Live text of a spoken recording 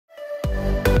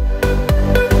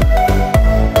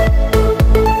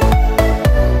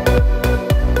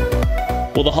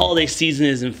Well, the holiday season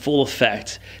is in full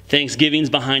effect. Thanksgiving's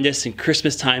behind us and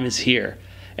Christmas time is here.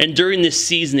 And during this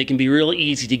season, it can be really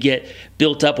easy to get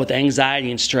built up with anxiety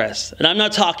and stress. And I'm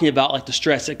not talking about like the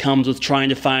stress that comes with trying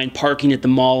to find parking at the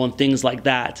mall and things like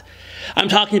that. I'm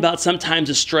talking about sometimes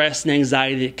the stress and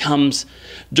anxiety that comes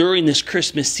during this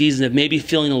Christmas season of maybe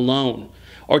feeling alone,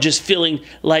 or just feeling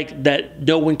like that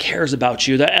no one cares about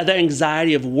you. That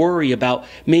anxiety of worry about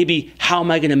maybe how am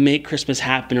I going to make Christmas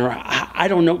happen, or I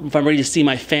don't know if I'm ready to see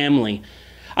my family.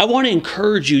 I want to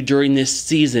encourage you during this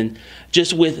season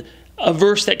just with a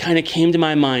verse that kind of came to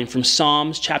my mind from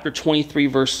Psalms chapter 23,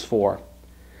 verse 4.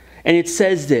 And it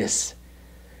says this,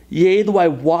 "Yea, though I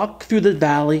walk through the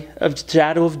valley of the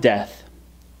shadow of death,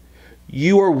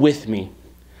 you are with me.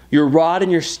 Your rod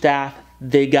and your staff,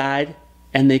 they guide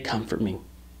and they comfort me."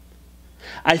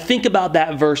 I think about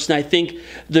that verse and I think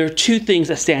there are two things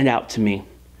that stand out to me.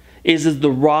 Is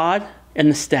the rod and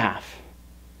the staff.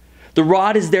 The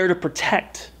rod is there to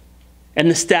protect and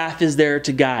the staff is there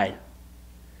to guide.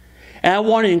 And I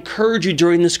want to encourage you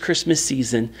during this Christmas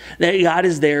season that God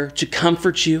is there to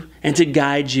comfort you and to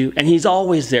guide you, and He's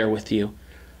always there with you.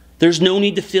 There's no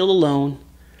need to feel alone.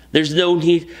 There's no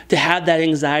need to have that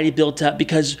anxiety built up,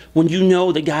 because when you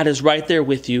know that God is right there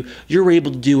with you, you're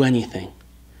able to do anything.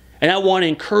 And I want to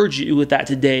encourage you with that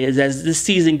today, as this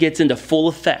season gets into full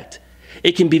effect.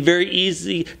 It can be very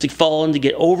easy to fall and to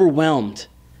get overwhelmed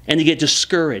and to get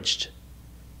discouraged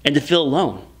and to feel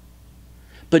alone.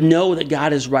 But know that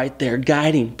God is right there,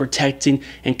 guiding, protecting,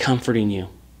 and comforting you.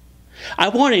 I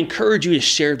want to encourage you to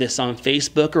share this on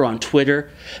Facebook or on Twitter,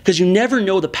 because you never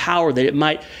know the power that it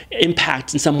might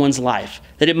impact in someone's life,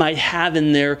 that it might have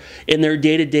in their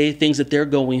day-to-day things that they're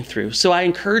going through. So I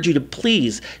encourage you to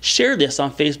please share this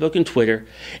on Facebook and Twitter,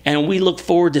 and we look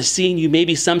forward to seeing you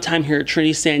maybe sometime here at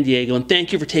Trinity San Diego, and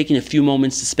thank you for taking a few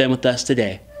moments to spend with us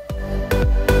today.